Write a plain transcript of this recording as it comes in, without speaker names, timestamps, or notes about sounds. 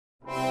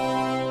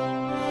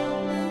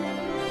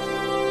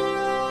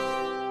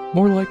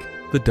More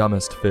like the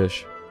dumbest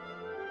fish.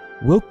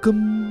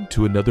 Welcome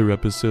to another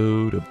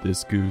episode of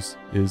This Goose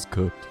is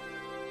Cooked,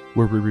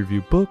 where we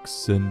review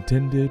books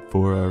intended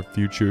for our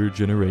future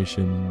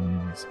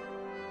generations.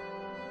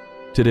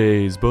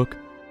 Today's book,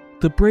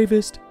 The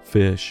Bravest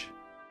Fish,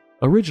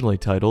 originally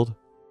titled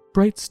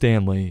Bright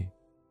Stanley,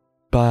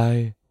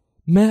 by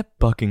Matt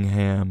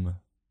Buckingham,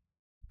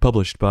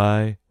 published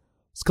by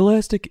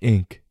Scholastic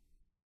Inc.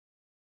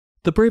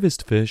 The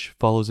Bravest Fish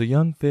follows a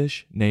young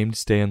fish named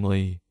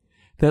Stanley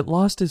that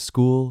lost his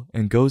school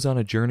and goes on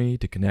a journey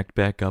to connect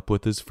back up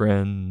with his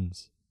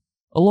friends.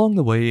 Along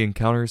the way, he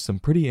encounters some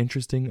pretty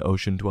interesting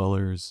ocean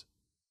dwellers.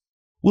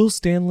 Will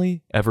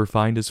Stanley ever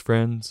find his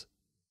friends?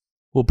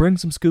 We'll bring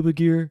some scuba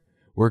gear.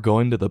 We're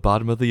going to the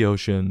bottom of the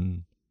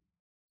ocean.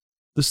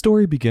 The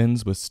story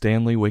begins with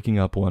Stanley waking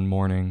up one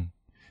morning.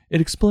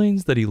 It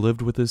explains that he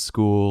lived with his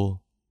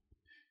school.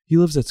 He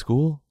lives at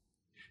school?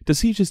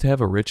 Does he just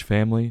have a rich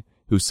family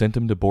who sent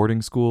him to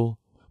boarding school,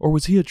 or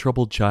was he a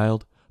troubled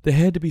child that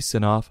had to be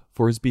sent off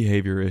for his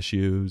behavior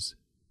issues?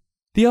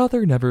 The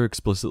author never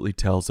explicitly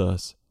tells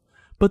us,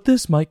 but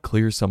this might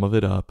clear some of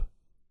it up.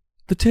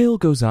 The tale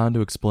goes on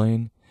to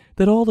explain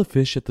that all the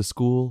fish at the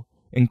school,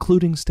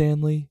 including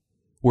Stanley,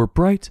 were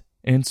bright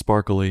and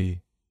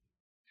sparkly.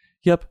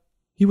 Yep,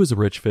 he was a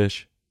rich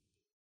fish.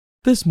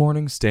 This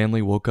morning,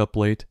 Stanley woke up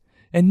late,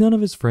 and none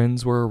of his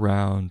friends were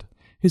around.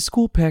 His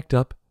school packed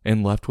up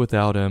and left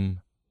without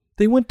him.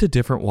 They went to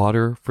different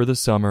water for the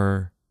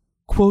summer.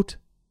 Quote,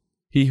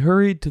 he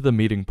hurried to the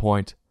meeting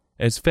point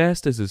as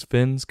fast as his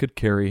fins could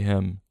carry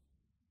him.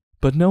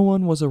 But no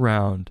one was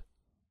around.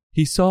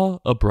 He saw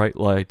a bright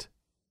light.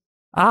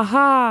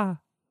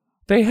 Aha!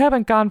 They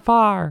haven't gone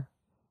far,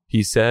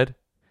 he said,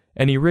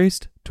 and he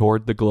raced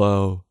toward the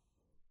glow.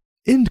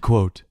 End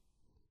quote.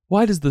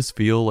 Why does this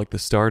feel like the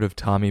start of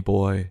Tommy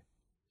Boy?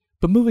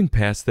 But moving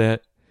past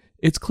that,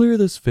 it's clear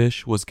this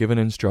fish was given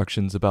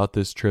instructions about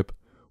this trip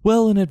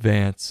well in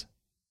advance.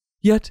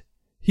 Yet,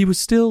 he was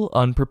still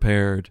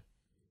unprepared.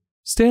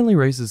 Stanley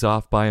races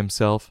off by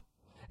himself,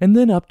 and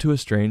then up to a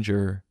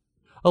stranger,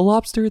 a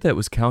lobster that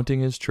was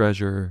counting his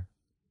treasure.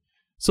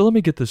 So let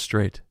me get this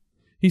straight.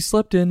 He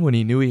slept in when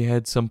he knew he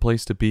had some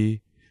place to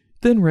be,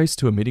 then raced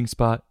to a meeting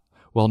spot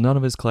while none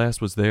of his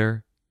class was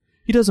there.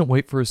 He doesn't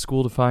wait for his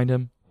school to find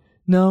him.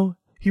 No,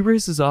 he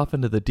races off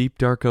into the deep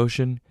dark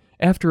ocean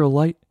after a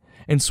light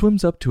and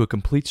swims up to a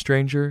complete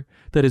stranger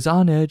that is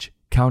on edge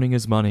counting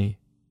his money.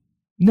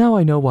 Now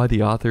I know why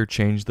the author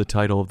changed the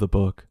title of the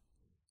book.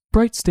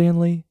 Bright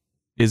Stanley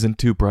isn't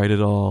too bright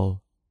at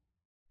all.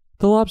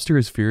 The lobster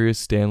is furious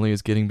Stanley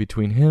is getting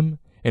between him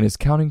and his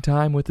counting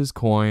time with his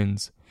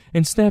coins,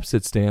 and snaps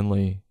at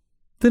Stanley,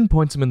 then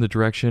points him in the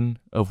direction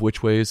of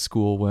which way his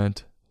school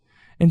went.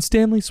 And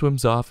Stanley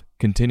swims off,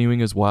 continuing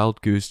his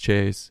wild goose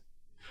chase.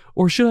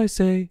 Or should I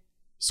say,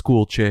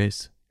 school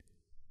chase.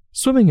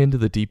 Swimming into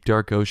the deep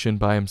dark ocean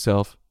by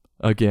himself,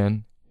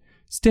 again,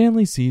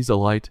 Stanley sees a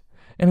light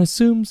and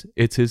assumes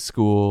it's his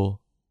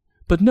school.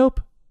 But nope,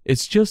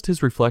 it's just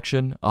his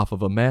reflection off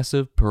of a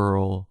massive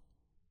pearl.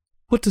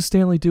 What does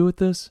Stanley do with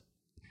this?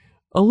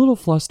 A little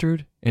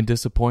flustered and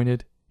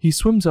disappointed, he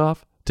swims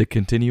off to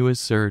continue his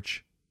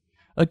search,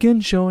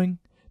 again showing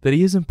that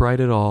he isn't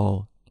bright at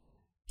all.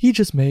 He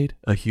just made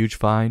a huge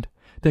find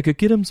that could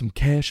get him some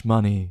cash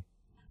money,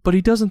 but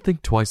he doesn't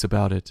think twice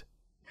about it.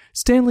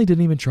 Stanley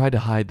didn't even try to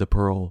hide the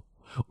pearl,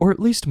 or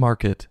at least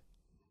mark it.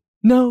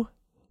 No,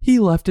 he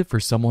left it for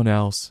someone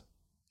else.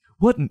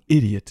 What an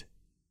idiot.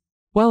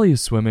 While he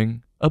is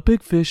swimming, a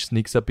big fish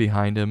sneaks up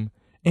behind him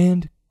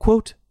and,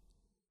 quote,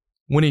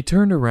 when he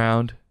turned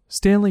around,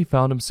 Stanley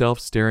found himself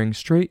staring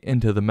straight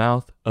into the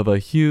mouth of a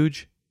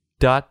huge ...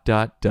 End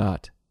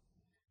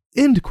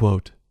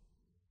quote.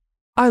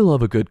 I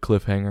love a good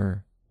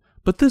cliffhanger,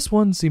 but this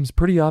one seems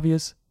pretty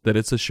obvious that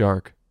it's a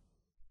shark.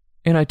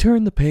 And I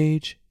turn the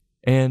page,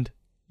 and,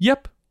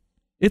 yep,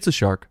 it's a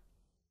shark.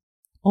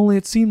 Only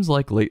it seems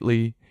like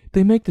lately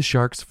they make the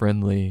sharks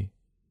friendly.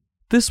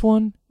 This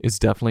one is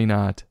definitely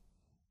not.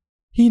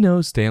 He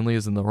knows Stanley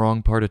is in the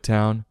wrong part of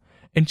town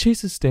and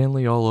chases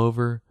Stanley all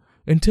over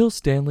until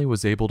Stanley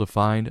was able to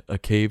find a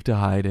cave to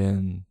hide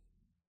in.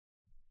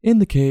 In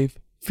the cave,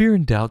 fear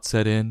and doubt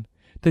set in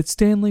that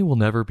Stanley will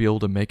never be able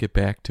to make it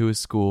back to his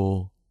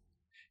school.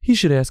 He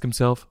should ask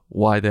himself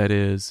why that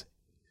is.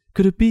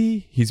 Could it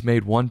be he's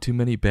made one too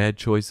many bad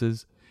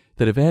choices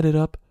that have added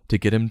up to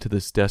get him to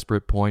this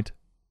desperate point?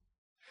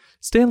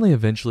 Stanley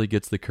eventually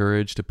gets the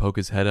courage to poke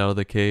his head out of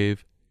the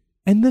cave,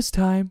 and this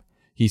time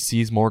he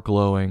sees more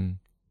glowing.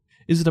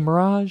 Is it a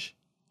mirage?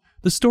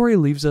 The story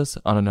leaves us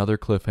on another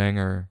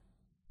cliffhanger.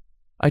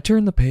 I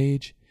turn the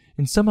page,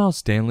 and somehow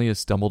Stanley has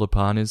stumbled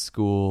upon his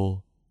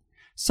school.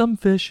 Some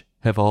fish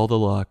have all the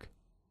luck.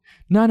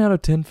 9 out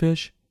of 10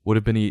 fish would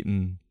have been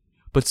eaten,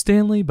 but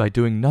Stanley, by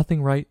doing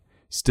nothing right,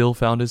 still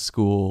found his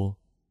school.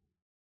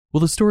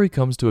 Well, the story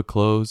comes to a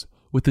close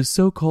with his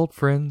so-called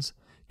friends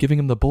giving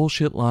him the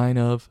bullshit line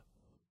of,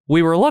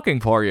 "We were looking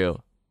for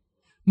you."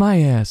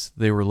 My ass,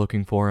 they were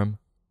looking for him.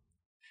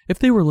 If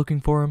they were looking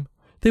for him,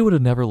 they would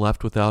have never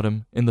left without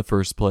him in the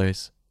first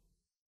place.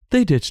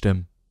 They ditched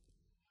him.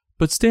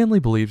 But Stanley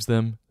believes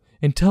them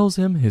and tells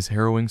him his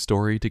harrowing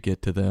story to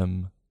get to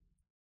them.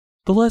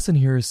 The lesson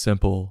here is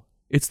simple.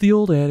 It's the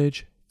old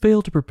adage,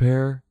 fail to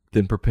prepare,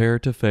 then prepare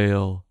to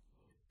fail.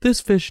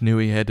 This fish knew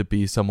he had to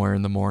be somewhere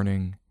in the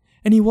morning,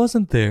 and he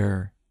wasn't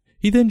there.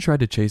 He then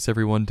tried to chase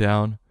everyone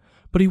down,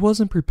 but he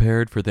wasn't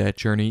prepared for that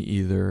journey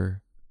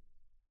either.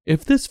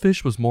 If this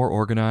fish was more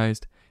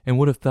organized and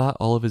would have thought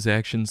all of his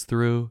actions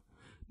through,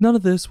 none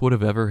of this would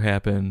have ever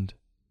happened.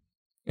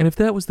 And if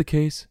that was the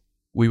case,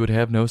 we would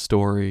have no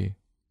story.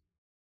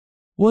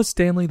 Was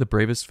Stanley the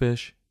bravest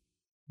fish?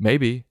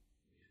 Maybe.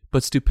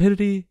 But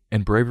stupidity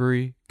and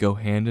bravery go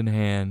hand in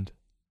hand.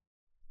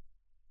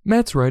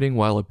 Matt's writing,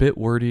 while a bit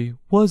wordy,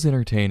 was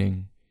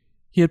entertaining.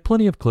 He had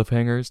plenty of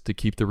cliffhangers to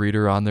keep the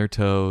reader on their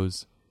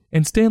toes,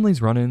 and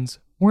Stanley's run-ins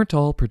weren't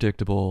all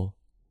predictable.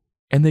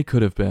 And they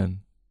could have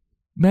been.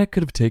 Matt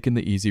could have taken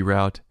the easy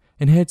route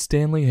and had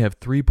Stanley have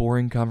 3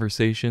 boring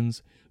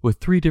conversations with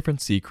 3 different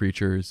sea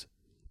creatures,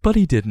 but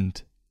he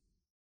didn't.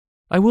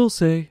 I will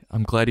say,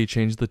 I'm glad he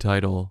changed the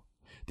title.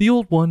 The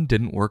old one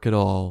didn't work at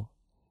all.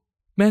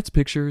 Matt's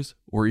pictures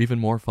were even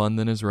more fun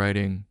than his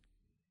writing.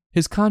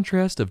 His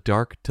contrast of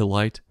dark to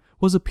light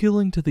was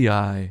appealing to the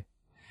eye,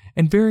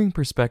 and varying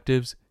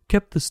perspectives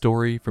kept the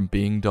story from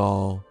being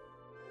dull.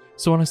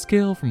 So on a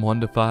scale from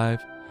 1 to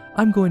 5,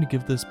 I'm going to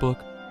give this book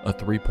a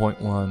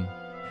 3.1.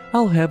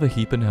 I'll have a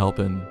heapin'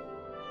 helpin'.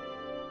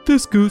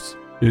 This goose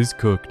is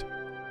cooked.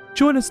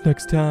 Join us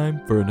next time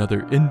for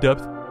another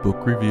in-depth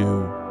book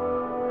review.